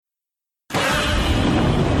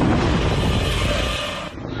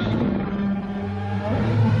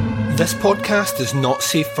This podcast is not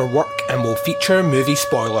safe for work and will feature movie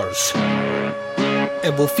spoilers.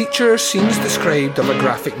 It will feature scenes described of a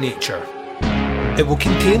graphic nature. It will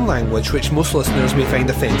contain language which most listeners may find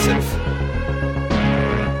offensive.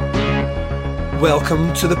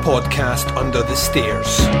 Welcome to the podcast Under the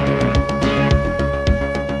Stairs.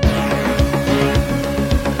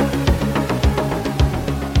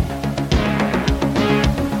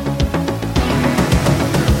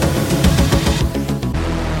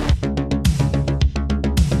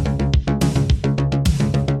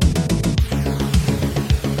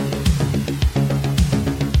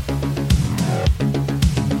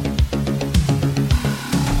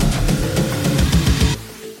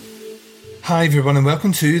 Hi everyone and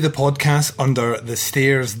welcome to the podcast Under the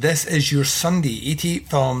Stairs. This is your Sunday 88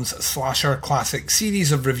 Films Slasher Classic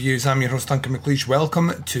series of reviews. I'm your host Duncan McLeish.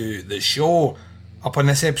 Welcome to the show. Up on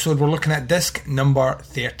this episode we're looking at disc number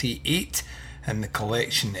 38 in the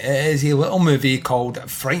collection. It is a little movie called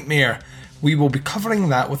Frightmare. We will be covering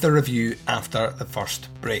that with a review after the first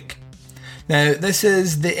break. Now, this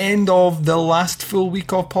is the end of the last full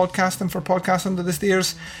week of podcasting for Podcast Under the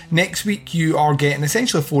Stairs. Next week, you are getting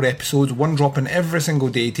essentially 4 episodes, one dropping every single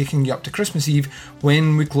day, taking you up to Christmas Eve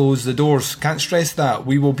when we close the doors. Can't stress that.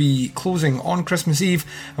 We will be closing on Christmas Eve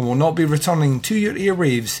and will not be returning to your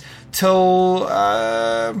airwaves till,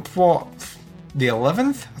 the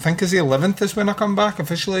 11th? I think is the 11th is when I come back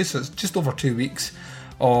officially, so it's just over 2 weeks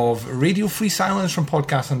of radio-free silence from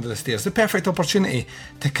Podcast Under the Stairs. The perfect opportunity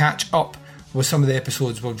to catch up with some of the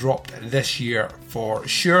episodes we've dropped this year for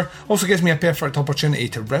sure. Also gives me a perfect opportunity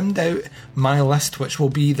to round out my list, which will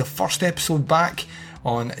be the first episode back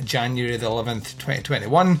on January the 11th,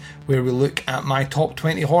 2021, where we look at my top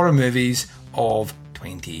 20 horror movies of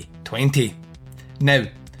 2020. Now,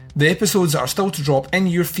 the episodes that are still to drop in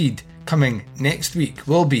your feed coming next week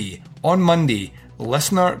will be on Monday,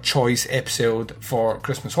 listener choice episode for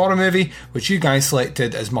Christmas horror movie, which you guys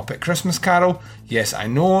selected as Muppet Christmas Carol. Yes, I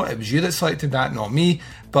know, it was you that selected that, not me,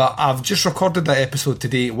 but I've just recorded that episode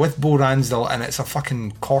today with Bo Ransdell and it's a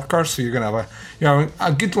fucking corker, so you're going to have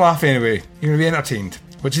a good laugh anyway. You're going to be entertained,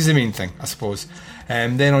 which is the main thing, I suppose.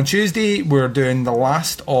 Then on Tuesday, we're doing the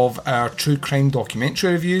last of our true crime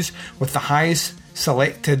documentary reviews with the highest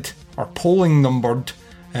selected or polling numbered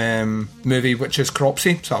movie, which is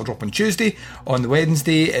Cropsy, so that'll drop on Tuesday. On the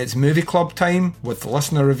Wednesday it's movie club time with the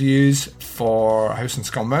listener reviews for House on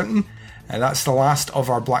Skull Mountain, and that's the last of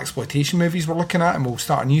our blaxploitation movies we're looking at, and we'll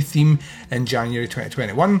start a new theme in January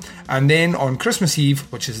 2021. And then on Christmas Eve,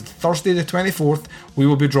 which is Thursday the 24th, we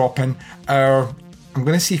will be dropping our, I'm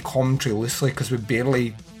going to say commentary loosely because we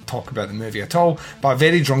barely talk about the movie at all, but a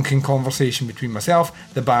very drunken conversation between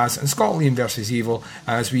myself, the Baz and Scotland vs Evil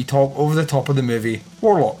as we talk over the top of the movie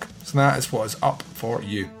Warlock. So that is what is up for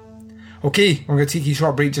you. Okay, we're going to take a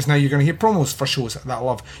short break just now. You're going to hear promos for shows that I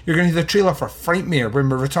love. You're going to hear the trailer for Frightmare. When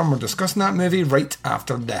we return, we're discussing that movie right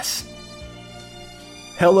after this.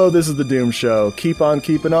 Hello, this is The Doom Show. Keep on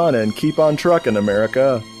keeping on and keep on trucking,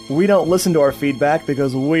 America. We don't listen to our feedback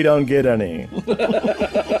because we don't get any.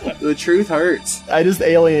 The truth hurts. I just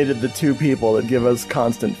alienated the 2 people that give us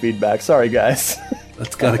constant feedback. Sorry, guys.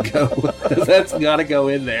 That's gotta go. That's gotta go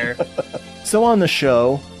in there. So on the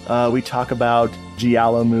show, we talk about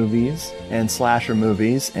giallo movies and slasher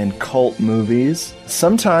movies and cult movies.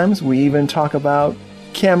 Sometimes we even talk about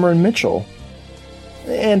Cameron Mitchell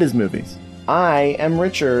and his movies. I am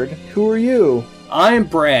Richard. Who are you? I am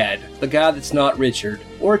Brad, the guy that's not Richard,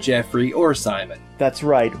 or Jeffrey, or Simon. That's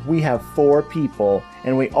right, we have 4 people,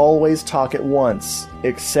 and we always talk at once,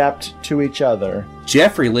 except to each other.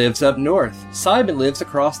 Jeffrey lives up north. Simon lives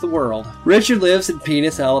across the world. Richard lives in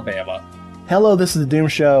Penis, Alabama. Hello, This is The Doom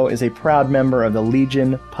Show is a proud member of the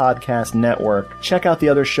Legion Podcast Network. Check out the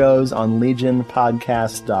other shows on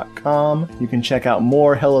legionpodcast.com. You can check out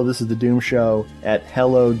more Hello, This is The Doom Show at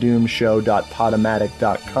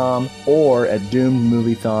hellodoomshow.podomatic.com or at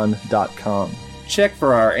doommoviethon.com. Check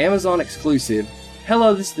for our Amazon exclusive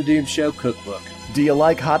Hello, This is The Doom Show cookbook. Do you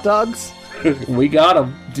like hot dogs? We got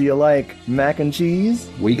them. Do you like mac and cheese?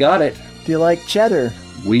 We got it. Do you like cheddar?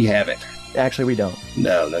 We have it. Actually, we don't.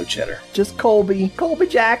 No cheddar. Just Colby. Colby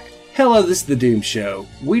Jack. Hello, this is The Doom Show.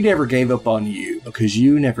 We never gave up on you because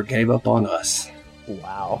you never gave up on us.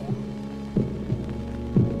 Wow.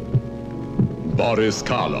 Boris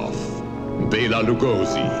Karloff, Bela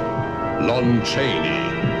Lugosi, Lon Chaney,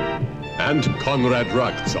 and Konrad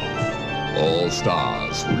Ragzov. All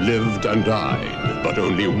stars who lived and died, but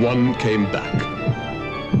only one came back.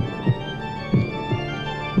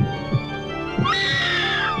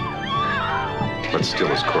 Let's steal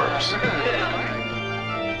his corpse.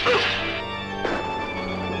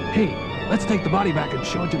 Hey, Let's take the body back and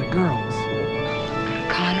show it to the girls.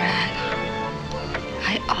 Conrad,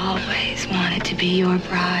 I always wanted to be your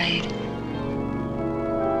bride.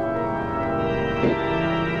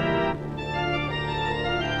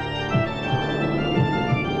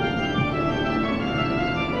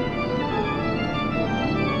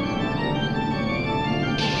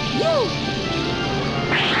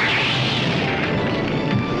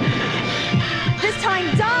 This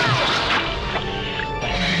time, die!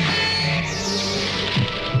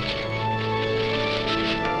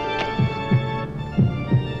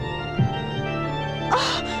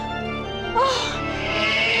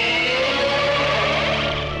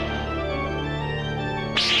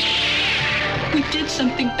 We did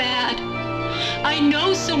something bad. I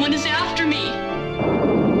know someone is after me.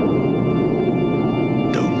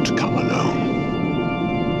 Don't come alone.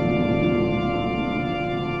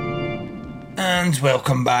 And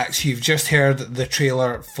welcome back. So you've just heard the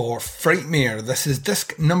trailer for Frightmare. This is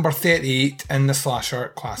disc number 38 in the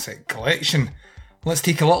Slasher Classic Collection. Let's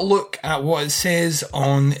take a little look at what it says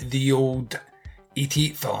on the old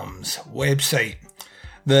 88 Films website.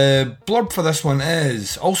 The blurb for this one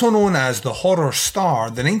is, also known as The Horror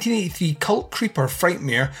Star, the 1983 cult creeper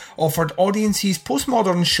Frightmare offered audiences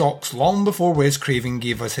postmodern shocks long before Wes Craven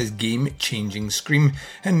gave us his game-changing Scream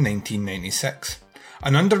in 1996.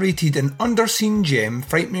 An underrated and underseen gem,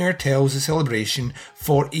 Frightmare tells a celebration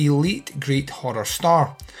for a late great horror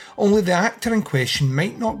star. Only the actor in question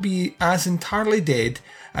might not be as entirely dead,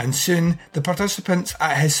 and soon the participants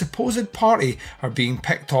at his supposed party are being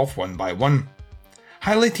picked off one by one.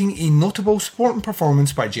 Highlighting a notable supporting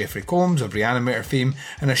performance by Jeffrey Combs of Reanimator fame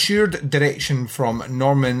and assured direction from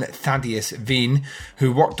Norman Thaddeus Vane,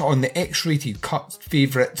 who worked on the X-rated cut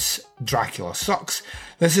favourites Dracula Sucks,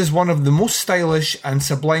 this is one of the most stylish and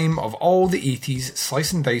sublime of all the 80s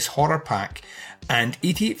slice and dice horror pack, and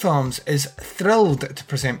 88 Films is thrilled to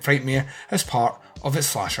present Frightmare as part of its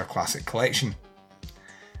Slasher Classic Collection.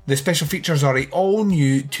 The special features are an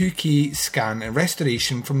all-new 2K scan and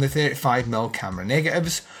restoration from the 35mm camera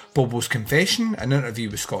negatives, Bobo's confession, an interview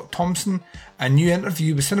with Scott Thompson, a new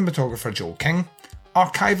interview with cinematographer Joel King,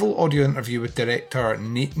 archival audio interview with director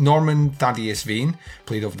Norman Thaddeus Vane,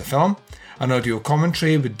 played over the film, an audio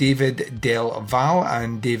commentary with David Del Val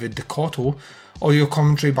and David DeCotto, audio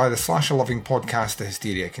commentary by the slasher-loving podcast The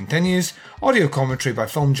Hysteria Continues, audio commentary by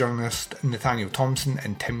film journalist Nathaniel Thompson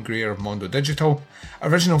and Tim Greer of Mondo Digital,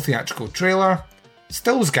 original theatrical trailer,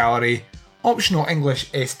 stills gallery, optional English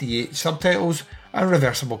SDH subtitles, and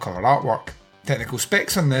reversible cover artwork. Technical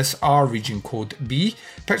specs on this are region code B,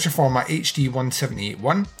 picture format HD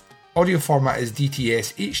 1781, audio format is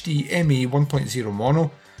DTS HD MA 1.0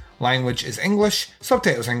 mono, language is English,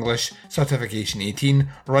 subtitles English, certification 18,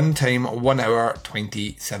 runtime 1 hour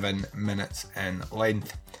 27 minutes in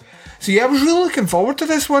length. So yeah, I was really looking forward to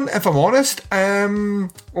this one, if I'm honest.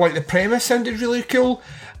 Like, the premise sounded really cool,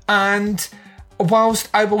 and whilst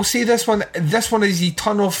I will say this one is a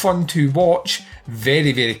ton of fun to watch,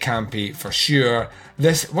 very, very campy for sure.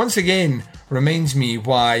 This, once again, reminds me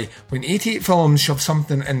why when 88 Films shove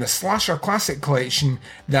something in the Slasher Classic Collection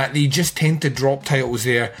that they just tend to drop titles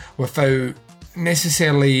there without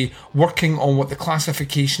necessarily working on what the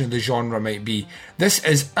classification of the genre might be. This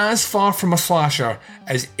is as far from a slasher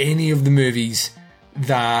as any of the movies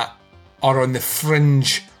that are on the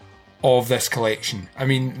fringe of this collection. I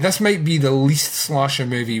mean, this might be the least slasher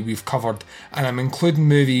movie we've covered, and I'm including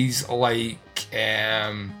movies like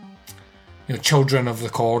Children of the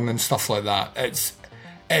Corn and stuff like that. It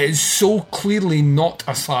is so clearly not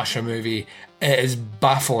a slasher movie. It is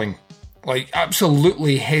baffling, like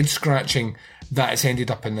absolutely head scratching that it's ended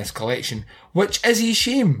up in this collection, which is a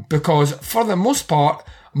shame because for the most part,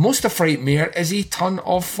 most of Frightmare is a ton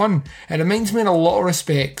of fun. It reminds me in a lot of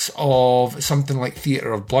respects of something like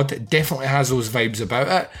Theatre of Blood. It definitely has those vibes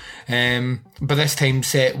about it, but this time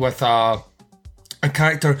set with a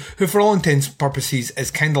character who, for all intents and purposes, is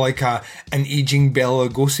kind of like an aging Bela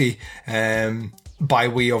Lugosi, by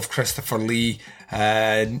way of Christopher Lee.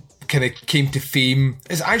 Kind of came to fame.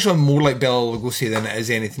 It's actually more like Bela Lugosi than it is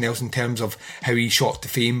anything else in terms of how he shot to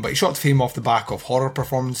fame, but he shot to fame off the back of horror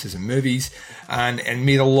performances in movies and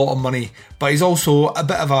made a lot of money. But he's also a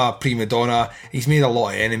bit of a prima donna. He's made a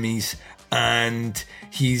lot of enemies, and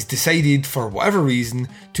he's decided for whatever reason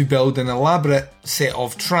to build an elaborate set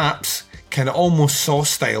of traps, kind of almost Saw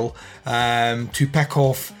style, to pick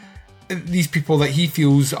off these people that he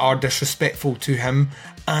feels are disrespectful to him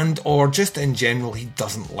and or just in general he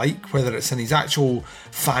doesn't like, whether it's in his actual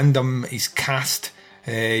fandom, his cast,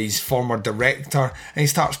 his former director, and he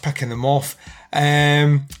starts picking them off.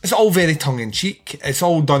 It's all very tongue-in-cheek. It's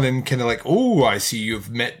all done in kind of like, oh, I see you've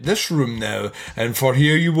met this room now, and for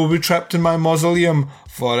here you will be trapped in my mausoleum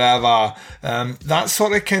forever. That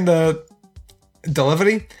sort of kind of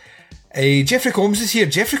delivery. Jeffrey Combs is here.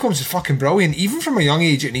 Jeffrey Combs is fucking brilliant, even from a young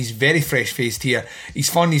age, and he's very fresh-faced here. He's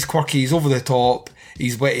fun, he's quirky, he's over the top,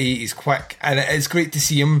 he's witty, he's quick, and it's great to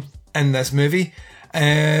see him in this movie.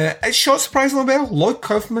 It's shot surprisingly well. Lloyd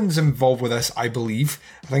Kaufman's involved with this, I believe.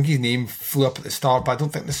 I think his name flew up at the start, but I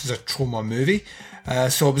don't think this is a Troma movie.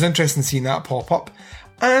 So it was interesting seeing that pop up.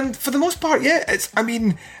 And for the most part, yeah, it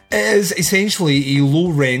is essentially a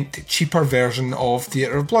low-rent, cheaper version of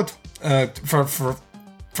Theatre of Blood. For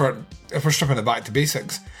if we're stripping it back to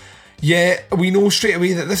basics. Yeah, we know straight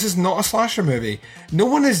away that this is not a slasher movie. No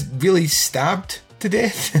one is really stabbed to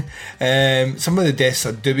death. Some of the deaths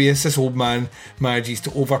are dubious. This old man manages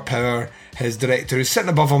to overpower his director, who's sitting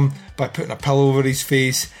above him, by putting a pillow over his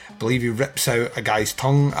face. I believe he rips out a guy's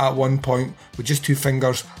tongue at one point with just 2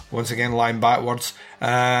 fingers, once again lying backwards.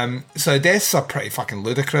 So the deaths are pretty fucking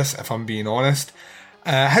ludicrous, if I'm being honest.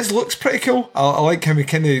 His look's pretty cool. I like how he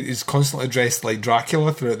kind of is constantly dressed like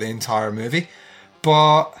Dracula throughout the entire movie.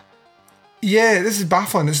 But yeah, this is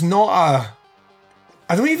baffling. It's not a...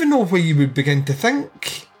 I don't even know where you would begin to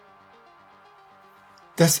think.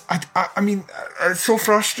 This, I mean, it's so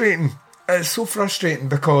frustrating. It's so frustrating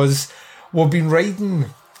because we've been riding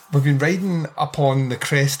upon the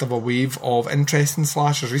crest of a wave of interest in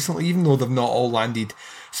slashers recently, even though they've not all landed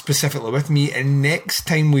specifically with me. And next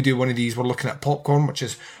time we do one of these, we're looking at Popcorn, which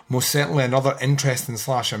is most certainly another interesting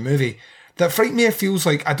slasher movie. That Frightmare feels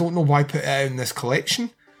like, I don't know why put it out in this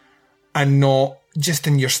collection and not just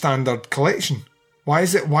in your standard collection. Why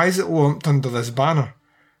is it lumped under this banner?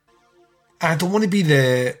 And I don't want to be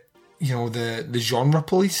the genre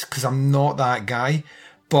police, because I'm not that guy.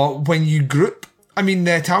 But when you group, I mean,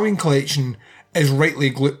 the Italian collection is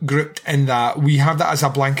rightly grouped in that we have that as a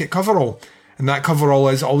blanket coverall. And that coverall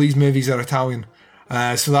is all these movies are Italian.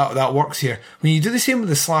 So that works here. When you do the same with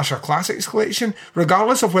the Slasher Classics collection,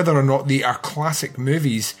 regardless of whether or not they are classic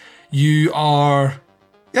movies, that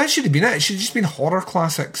should have been it. It should have just been horror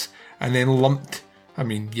classics and then lumped. I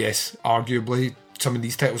mean, yes, arguably some of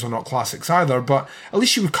these titles are not classics either, but at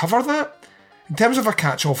least you would cover that. In terms of a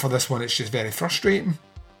catch-all for this one, it's just very frustrating.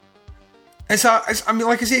 It's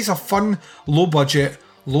a fun, low-budget,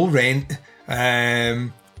 low-rent,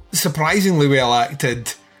 surprisingly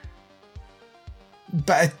well-acted,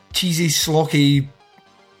 bit of cheesy, slocky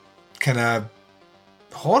kind of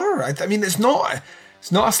horror. I mean, it's not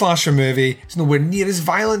a slasher movie. It's nowhere near as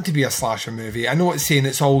violent to be a slasher movie. I know it's saying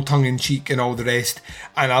it's all tongue-in-cheek and all the rest,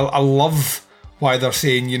 and I love why they're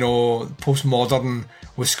saying, postmodern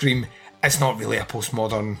with Scream. It's not really a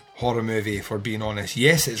postmodern horror movie, if we're being honest.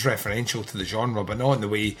 Yes, it's referential to the genre, but not in the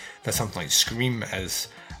way that something like Scream is.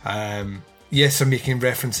 Yes, they're making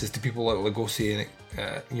references to people like Lugosi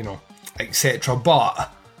and, etc.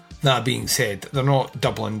 But that being said, they're not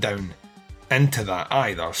doubling down into that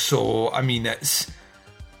either. So, I mean, it's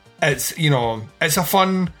a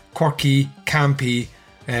fun, quirky, campy,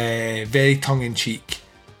 very tongue-in-cheek,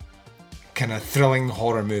 kind of thrilling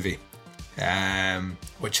horror movie,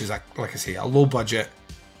 which is, like I say, a low-budget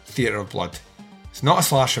Theatre of Blood. It's not a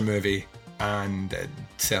slasher movie, and it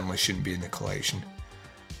certainly shouldn't be in the collection.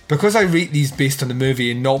 Because I rate these based on the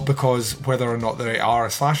movie and not because whether or not they are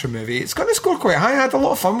a slasher movie, it's going to score quite high. I had a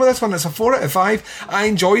lot of fun with this one. It's a 4 out of 5. I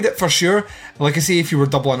enjoyed it for sure. Like I say, if you were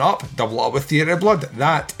double it up with Theatre of Blood.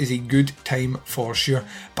 That is a good time for sure.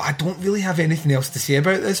 But I don't really have anything else to say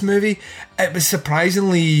about this movie. It was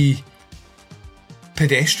surprisingly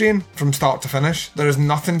pedestrian from start to finish. There is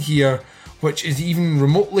nothing here which is even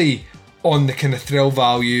remotely on the kind of thrill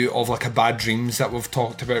value of like a Bad Dreams that we've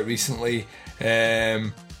talked about recently.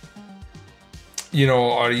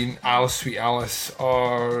 Or even Alice, Sweet Alice,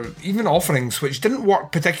 or even Offerings, which didn't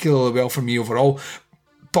work particularly well for me overall,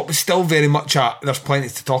 but was still very much there's plenty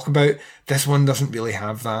to talk about. This one doesn't really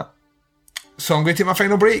have that. So I'm going to take my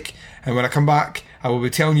final break, and when I come back, I will be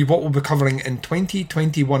telling you what we'll be covering in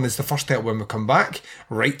 2021 as the first step when we come back,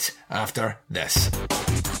 right after this.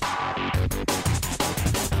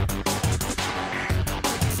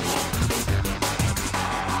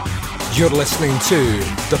 You're listening to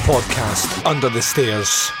the podcast Under the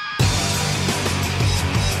Stairs.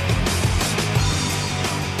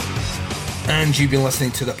 And you've been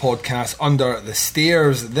listening to the podcast Under the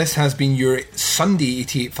Stairs. This has been your Sunday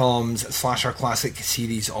 88 Films Slasher Classic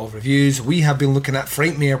series of reviews. We have been looking at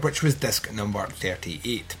Frightmare, which was disc number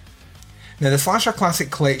 38. Now, the Slasher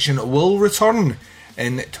Classic collection will return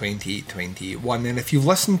in 2021, and if you've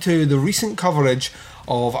listened to the recent coverage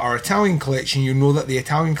of our Italian collection, you know that the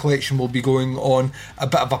Italian collection will be going on a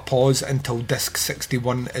bit of a pause until disc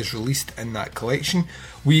 61 is released in that collection.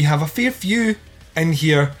 We have a fair few in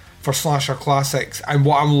here for Slasher Classics, and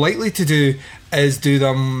what I'm likely to do is do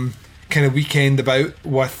them kind of weekend about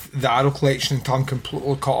with the Arrow collection until I'm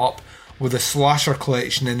completely caught up with the Slasher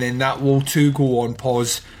collection, and then that will too go on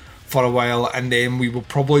pause for a while, and then we will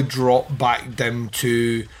probably drop back down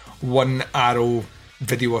to one Arrow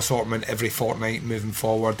video assortment every fortnight moving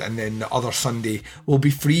forward, and then the other Sunday will be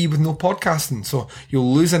free with no podcasting, so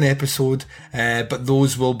you'll lose an episode, but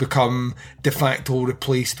those will become de facto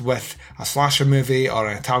replaced with a Slasher movie or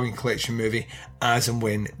an Italian collection movie as and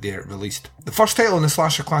when they're released. The first title in the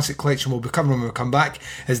Slasher Classic collection we'll be covering when we come back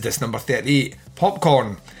is this number 38,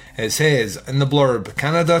 Popcorn. It says in the blurb,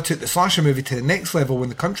 Canada took the slasher movie to the next level when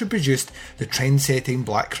the country produced the trend-setting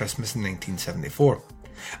Black Christmas in 1974.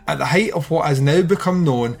 At the height of what has now become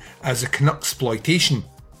known as the Canucksploitation.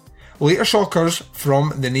 Later shockers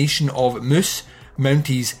from the nation of Moose,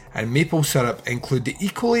 Mounties and Maple Syrup include the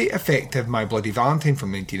equally effective My Bloody Valentine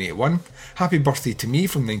from 1981, Happy Birthday to Me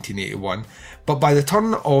from 1981, but by the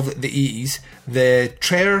turn of the 80s, the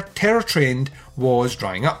terror trend was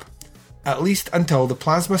drying up, at least until the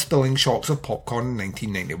plasma-spilling shocks of Popcorn in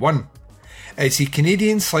 1991. It's the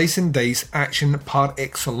Canadian slice and dice action par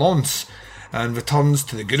excellence, and returns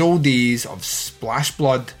to the good old days of splash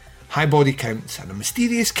blood, high body counts, and a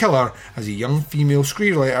mysterious killer as a young female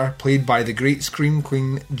screenwriter played by the great scream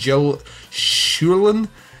queen Jill Shulin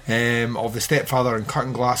of The Stepfather and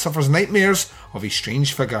Cutting Glass suffers nightmares of a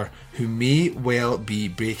strange figure who may well be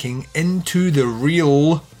breaking into the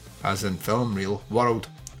real, as in film real, world.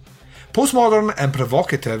 Postmodern and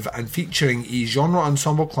provocative, and featuring a genre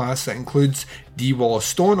ensemble class that includes Dee Wallace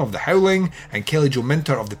Stone of The Howling and Kelly Jo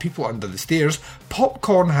Minter of The People Under the Stairs,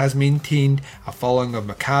 Popcorn has maintained a following of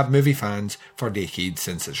macabre movie fans for decades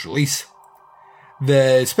since its release.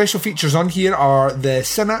 The special features on here are the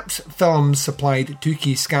Synapse Films supplied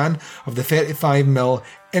 2K scan of the 35mm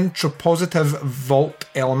Intropositive Vault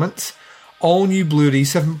Elements, all new Blu-ray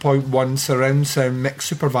 7.1 surround sound mix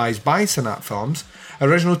supervised by Synapse Films,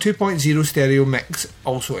 original 2.0 stereo mix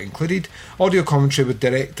also included, audio commentary with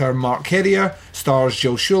director Mark Herrier, stars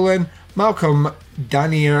Jill Shulin, Malcolm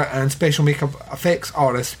Danier and special makeup effects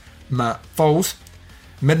artist Matt Falls.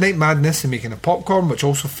 Midnight Madness, The Making of Popcorn, which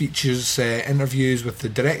also features interviews with the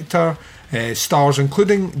director, stars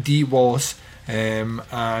including Dee Wallace and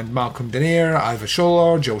Malcolm Danier, Iva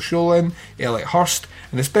Scholler, Jill Shulin, Elliot Hurst,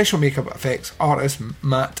 and the special makeup effects artist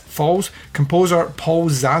Matt Falls, composer Paul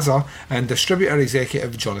Zaza, and distributor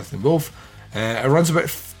executive Jonathan Wolfe. It runs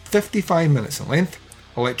about 55 minutes in length.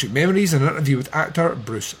 Electric Memories, an interview with actor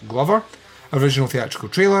Bruce Glover. Original theatrical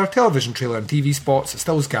trailer, television trailer and TV spots, a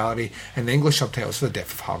stills gallery, and the English subtitles for the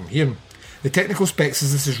deaf of hard of hearing. The technical specs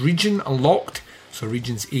is this is region unlocked, so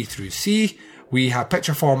regions A through C. We have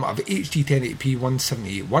picture form of HD 1080p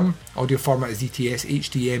 1781, audio format is DTS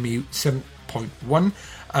HDMI 7.1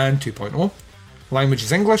 and 2.0. Language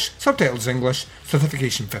is English, subtitles English,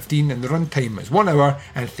 certification 15, and the run time is 1 hour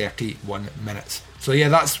and 31 minutes. So yeah,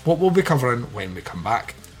 that's what we'll be covering when we come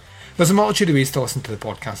back. There's a multitude of ways to listen to the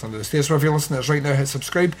podcast Under the Stairs, so if you're listening to us right now, hit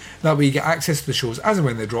subscribe. That way you get access to the shows as and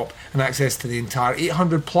when they drop, and access to the entire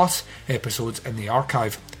 800 plus episodes in the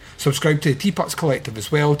archive. Subscribe to the Teapots Collective as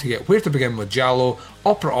well to get Where to Begin with Giallo,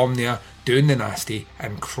 Opera Omnia, Doing the Nasty,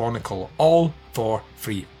 and Chronicle, all for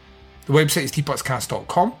free. The website is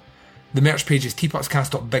teapotscast.com. The merch page is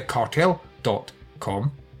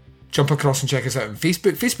teapotscast.bigcartel.com. Jump across and check us out on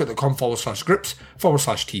Facebook,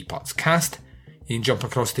 facebook.com/groups/teapotscast. You can jump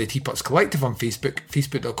across to the Teapots Collective on Facebook,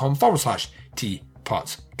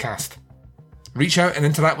 facebook.com/teapotscast. Reach out and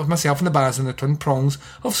interact with myself and the Baz on the twin prongs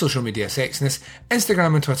of social media sexiness.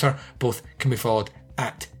 Instagram and Twitter both can be followed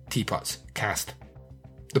at TeapotsCast.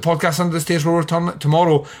 The podcast Under the Stairs will return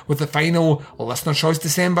tomorrow with the final Listener Choice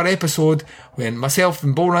December episode when myself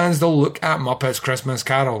and Bo Ransdell look at Muppets Christmas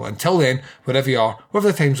Carol. Until then, wherever you are,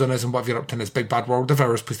 whatever the time zone is and whatever you're up to in this big bad world of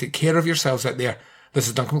ours, please take care of yourselves out there. This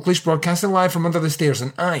is Duncan McLeish broadcasting live from Under the Stairs,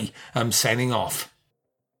 and I am signing off.